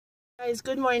Guys,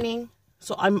 good morning.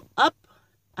 So I'm up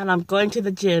and I'm going to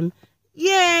the gym.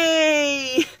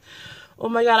 Yay! Oh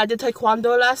my god, I did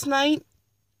taekwondo last night.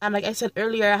 And like I said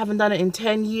earlier, I haven't done it in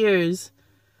 10 years.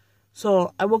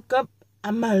 So I woke up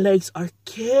and my legs are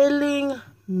killing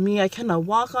me. I cannot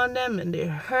walk on them and they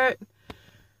hurt.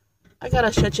 I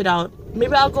gotta stretch it out.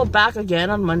 Maybe I'll go back again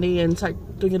on Monday and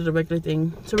start doing it as a regular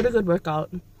thing. It's a really good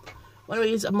workout.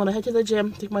 Anyways, I'm gonna head to the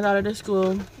gym, take my daughter to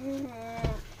school.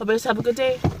 Hope you guys have a good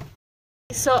day.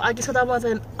 So I just got done with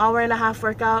an hour-and-a-half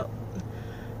workout.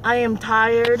 I am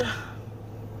tired.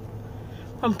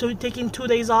 I'm taking 2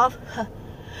 days off.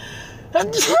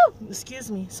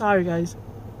 Excuse me. Sorry, guys.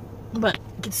 But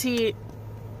you can see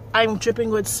I'm dripping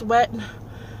with sweat.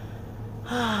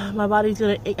 My body's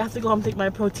gonna ache. I have to go home and take my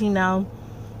protein now.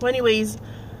 Well, anyways,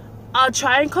 I'll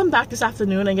try and come back this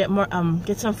afternoon and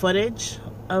get some footage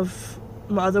of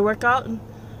my other workout.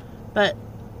 But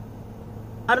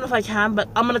I don't know if I can, but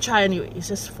I'm gonna try anyways,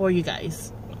 just for you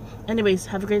guys. Anyways,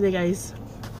 have a great day, guys.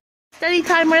 Study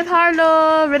time with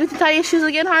Harlow. Ready to tie your shoes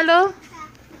again, Harlow?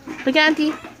 Look at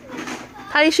Auntie.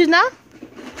 Tie your shoes now?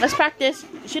 Let's practice.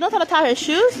 She knows how to tie her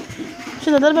shoes. She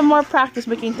needs a little bit more practice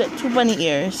making the 2 bunny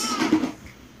ears.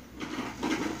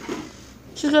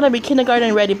 She's gonna be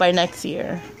kindergarten ready by next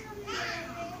year.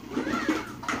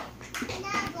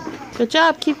 Good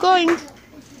job. Keep going.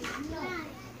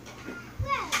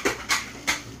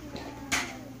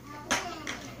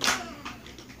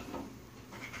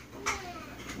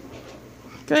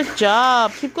 Good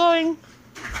job. Keep going.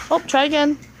 Oh, try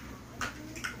again.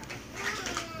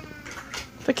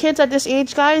 For kids at this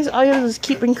age, guys, all you have to do is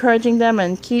keep encouraging them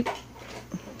and keep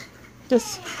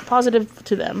just positive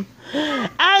to them.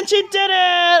 And she did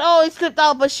it! Oh, it slipped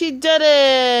out, but she did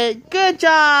it. Good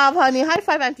job, honey. High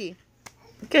five, Auntie.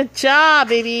 Good job,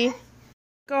 baby.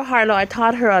 Girl Harlow, I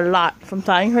taught her a lot from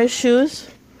tying her shoes.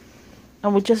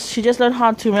 And she just learned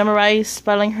how to memorize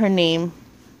spelling her name.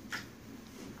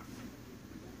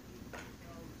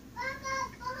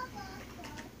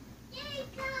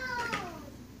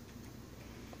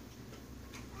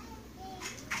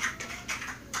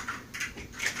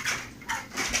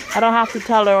 I don't have to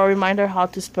tell her or remind her how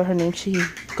to spell her name. She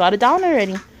got it down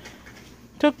already.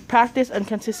 Took practice and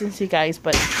consistency, guys,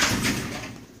 but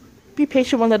be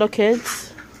patient with little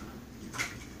kids.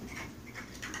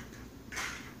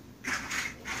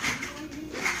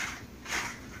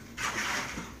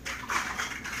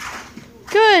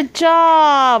 Good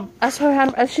job!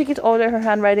 As she gets older, her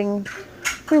handwriting will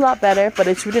be a lot better, but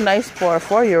it's really nice for a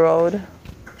 4-year-old.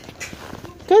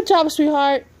 Good job,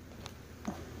 sweetheart.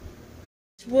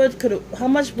 How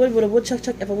much wood would a woodchuck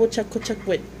chuck if a woodchuck could chuck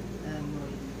wood?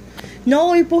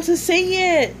 No, you're supposed to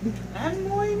say it. I have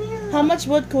no idea. How much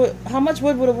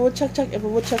wood would a woodchuck chuck if a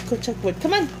woodchuck could chuck wood?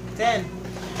 Come on. 10.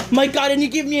 My God, and you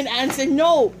give me an answer.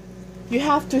 No, you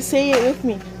have to say it with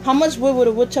me. How much wood would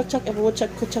a woodchuck chuck if a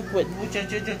woodchuck could chuck wood?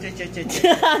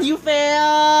 You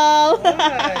fail.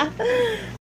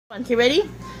 Okay, ready?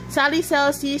 Sally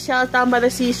sells seashells down by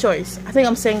the seashores. I think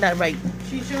I'm saying that right.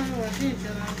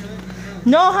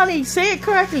 No, honey, say it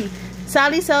correctly.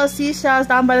 Sally sells seashells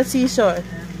down by the seashore.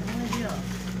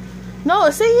 No,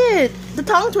 say it. The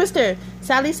tongue twister.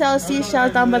 Sally sells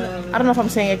seashells down by the... I don't know if I'm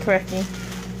saying it correctly.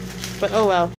 But oh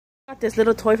well. I got this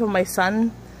little toy for my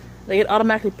son. Like it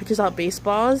automatically pictures out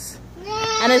baseballs.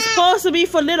 And it's supposed to be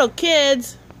for little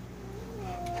kids.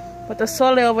 But the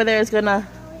Sole over there is gonna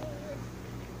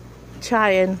try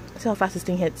and see how fast this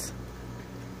thing hits.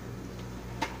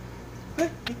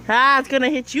 Ah, it's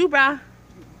gonna hit you, brah.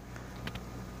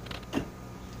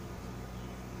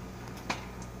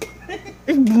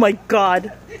 Oh my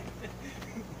God.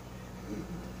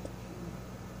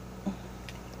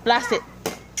 Blast it.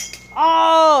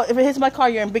 Oh, if it hits my car,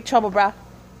 you're in big trouble, brah.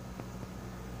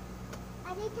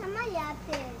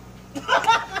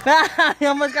 You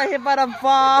almost got hit by the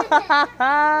ball.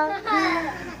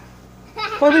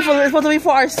 It's supposed to be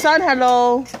for our son,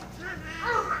 hello.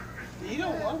 You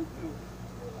don't want to.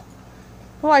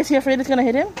 Oh, is he afraid it's gonna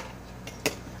hit him?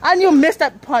 And you missed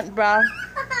that punt, bruh.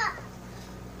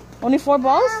 Only 4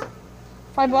 balls?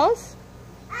 5 balls?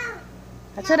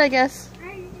 That's it, I guess.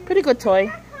 Pretty good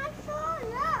toy.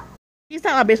 He's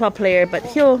not a baseball player, but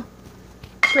he'll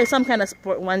play some kind of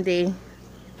sport one day.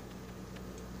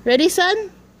 Ready,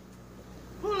 son?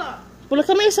 Bula,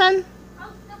 come here, son.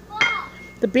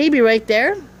 The baby right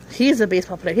there, he's a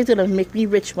baseball player. He's gonna make me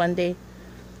rich one day.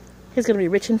 He's gonna be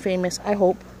rich and famous, I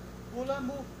hope. Bula,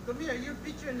 move. Come here, you're a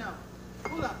pitcher now.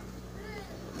 Bula.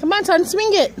 Come on, son, swing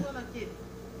it.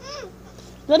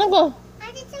 Let him go. I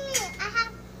ate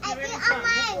on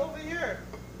mine. Over here.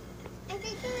 I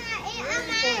ate on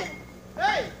mine.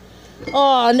 Hey!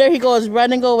 Oh, and there he goes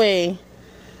running away.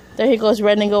 There he goes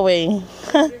running away.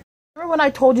 Remember when I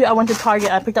told you I went to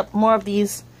Target, I picked up more of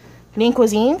these lean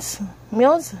cuisines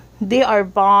meals? They are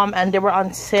bomb and they were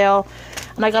on sale.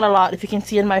 And I got a lot, if you can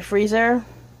see in my freezer.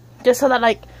 Just so that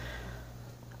like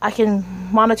I can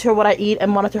monitor what I eat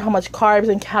and monitor how much carbs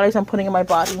and calories I'm putting in my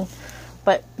body.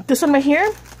 But this one right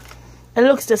here, it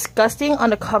looks disgusting on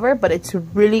the cover, but it's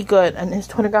really good. And it's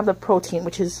 20 grams of protein,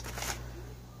 which is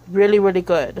really, really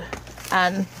good.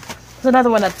 And there's another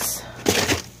one that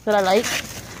I like.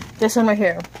 This one right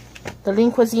here. The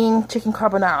Lean Cuisine Chicken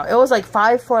Carbonara. It was like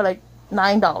 $5 for like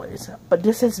 $9. But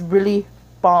this is really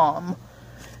bomb.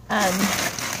 And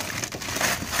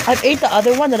I've ate the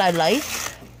other one that I like.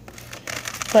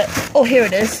 But, oh, here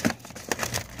it is.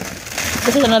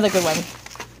 This is another good one.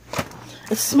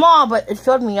 It's small, but it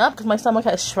filled me up because my stomach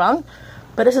has shrunk.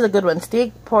 But this is a good one.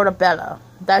 Steak portobello.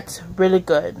 That's really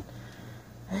good.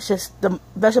 It's just, the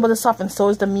vegetables are soft and so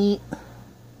is the meat.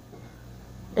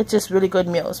 It's just really good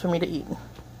meals for me to eat.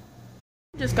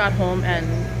 Just got home and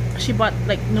she bought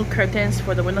like new curtains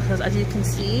for the window because as you can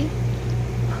see,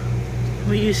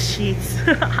 we use sheets.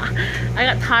 I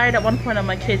got tired at one point of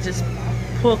my kids just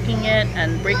poking it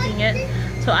and breaking it.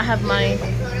 So I have my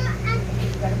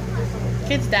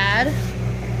kid's dad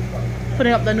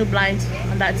putting up the new blinds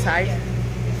on that side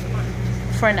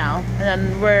for now. And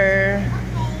then we're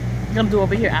gonna do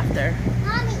over here after.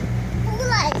 Mommy,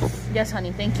 yes,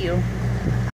 honey, thank you.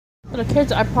 So the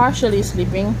kids are partially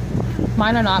sleeping.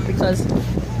 Mine are not because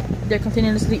they're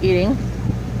continuously eating.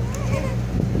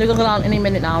 They're gonna go down any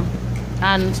minute now.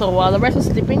 And so while the rest is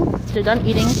sleeping, they're done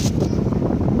eating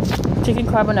chicken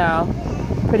carbonara.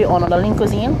 Pretty on the Lean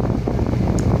Cuisine.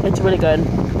 It's really good.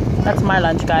 That's my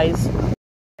lunch, guys.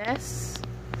 Best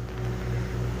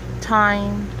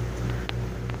time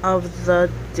of the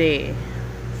day.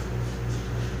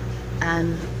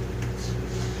 And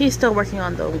he's still working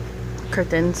on the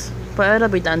curtains, but it'll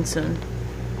be done soon.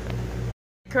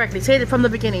 Correctly, say it from the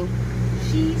beginning.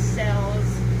 she sells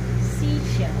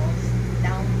seashells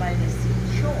down by the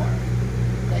seashore.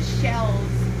 The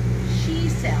shells she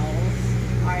sells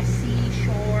are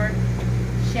seashore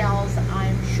shells,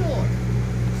 I'm sure.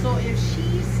 So if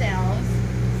she sells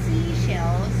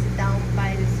seashells down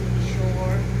by the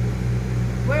seashore,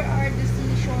 where are the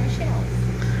seashore shells?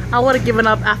 I would have given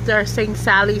up after saying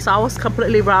Sally, so I was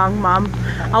completely wrong, Mom.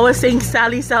 I was saying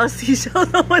Sally sells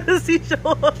seashells on the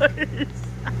seashores.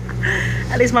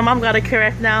 At least my mom got it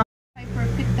correct now. Piper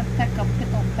picked a peck of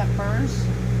pickled peppers.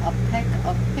 A peck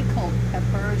of pickled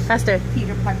peppers. Faster.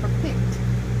 Peter Piper picked.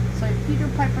 So if Peter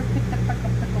Piper picked a peck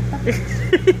of pickled peppers,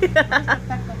 where's the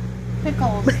peck of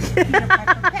pickles Peter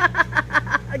Piper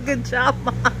picked? Good job,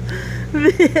 Mom.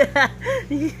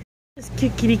 This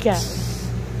cute kitty cat.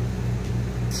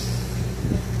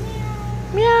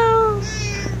 Meow.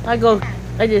 I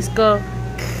just go.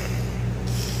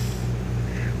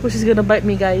 Which is gonna bite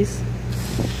me, guys.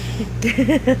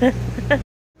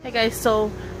 Hey guys,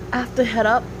 so I have to head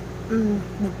up,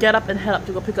 get up and head up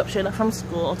to go pick up Shayla from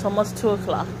school. It's almost 2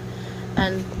 o'clock,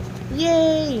 and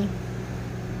yay!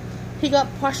 He got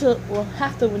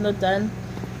half the window done.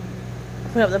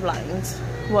 Put up the blinds.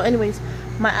 Well, anyways,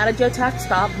 my allergy attack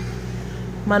stopped.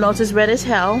 My nose is red as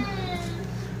hell,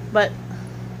 but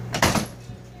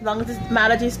as long as my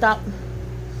allergy stopped.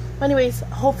 Anyways,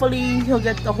 hopefully he'll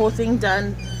get the whole thing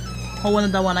done. Or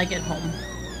when I get home.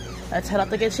 Let's head up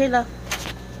to get Shayla.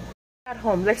 At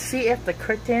home, let's see if the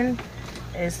curtain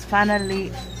is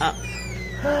finally up.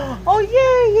 Oh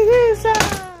yay, it is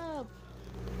up!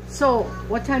 So,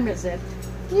 what time is it?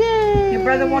 Yay! Your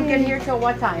brother won't get here till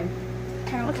what time?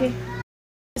 Okay. I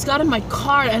just got in my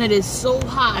car and it is so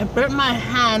hot. I burnt my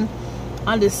hand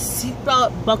on the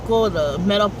seatbelt buckle, the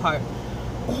metal part.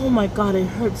 Oh my god, it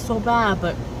hurts so bad,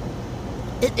 but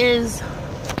it is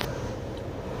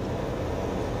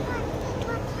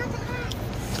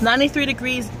 93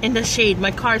 degrees in the shade. My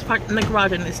car is parked in the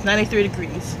garage and it's 93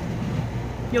 degrees.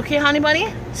 You okay, honey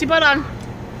bunny? Seatbelt on.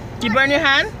 Did you burn your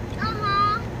hand?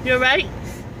 Uh-huh. You alright?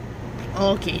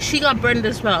 Okay, she got burned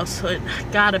as well, so it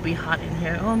gotta be hot in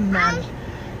here. Oh man.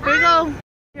 Here we go.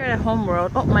 Here at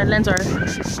Homeworld. Oh, my lens are...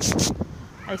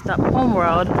 I stopped.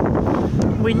 Homeworld.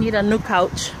 We need a new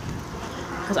couch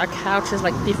because our couch is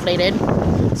like deflated.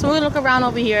 So we're gonna look around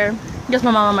over here. Just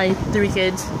my mom and my 3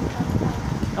 kids.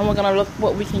 And we're gonna look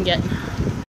what we can get.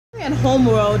 We're at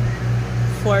Homeworld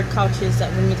for couches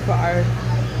that we need for our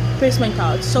basement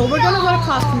couch. So we're gonna go to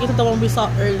Costco and get the one we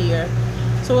saw earlier.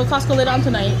 So we'll Costco later on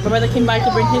tonight. My brother came by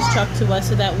to bring his truck to us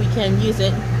so that we can use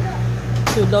it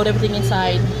to load everything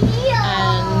inside.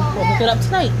 And we'll pick it up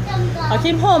tonight. I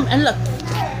came home and look.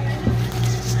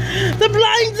 The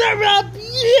blinds are up!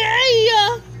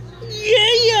 Yeah!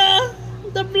 Yeah!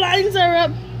 The blinds are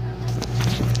up.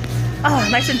 Oh,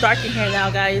 nice and dark in here now,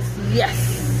 guys.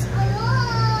 Yes.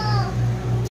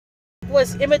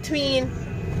 Was in between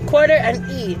quarter and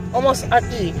E, almost at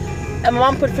E. And my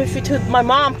mom put 52. My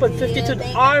mom put 52.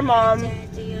 Our mom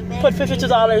put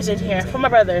 $52 in here for my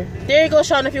brother. There you go,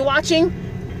 Sean. If you're watching,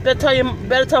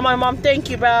 better tell my mom thank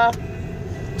you, bro.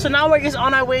 So now we're just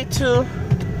on our way to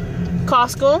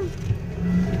Costco.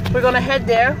 We're gonna head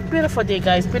there. Beautiful day,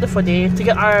 guys. Beautiful day to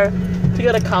get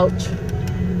a couch.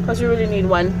 Because we really need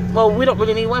one. Well, we don't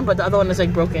really need one, but the other one is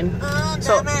like broken.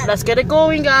 So let's get it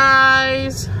going,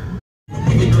 guys.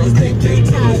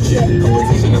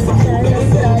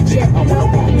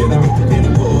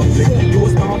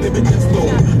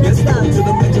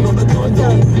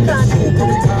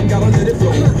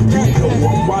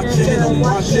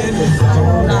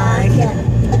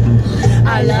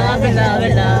 I love it, love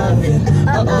it, love it.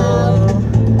 Uh-oh.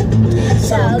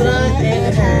 So good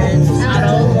in hands. I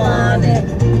don't want it.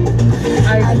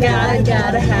 I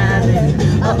gotta have it.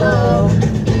 Uh-oh.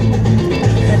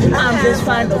 I'm just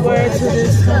finding the words for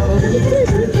this song.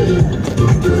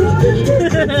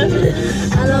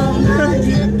 I love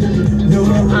it.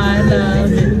 I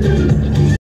love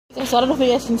it. So I don't know if you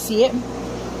guys can see it.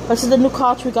 This is the new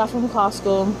couch we got from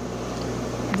Costco.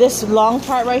 This long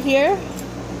part right here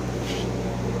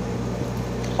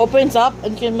opens up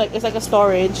and can it's like a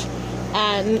storage,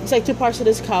 and it's like two parts of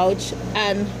this couch,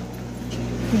 and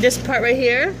this part right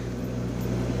here,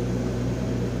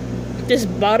 this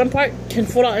bottom part can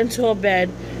fold out into a bed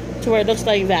to where it looks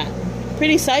like that.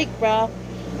 Pretty psych, bro.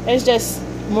 It's just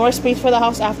more space for the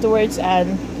house afterwards,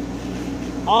 and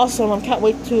awesome. I can't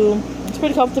wait to. It's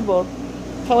pretty comfortable.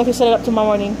 Can't wait to set it up tomorrow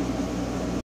morning.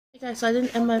 Hey guys, so I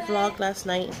didn't end my vlog last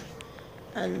night,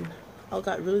 and I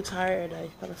got really tired. I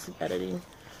fell asleep editing.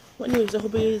 Well, anyways, I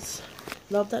hope you guys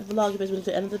loved that vlog. You guys went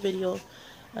to the end of the video,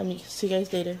 and see you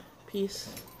guys later.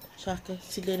 Peace. Shaka.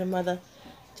 See you later, mother.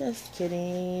 Just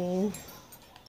kidding.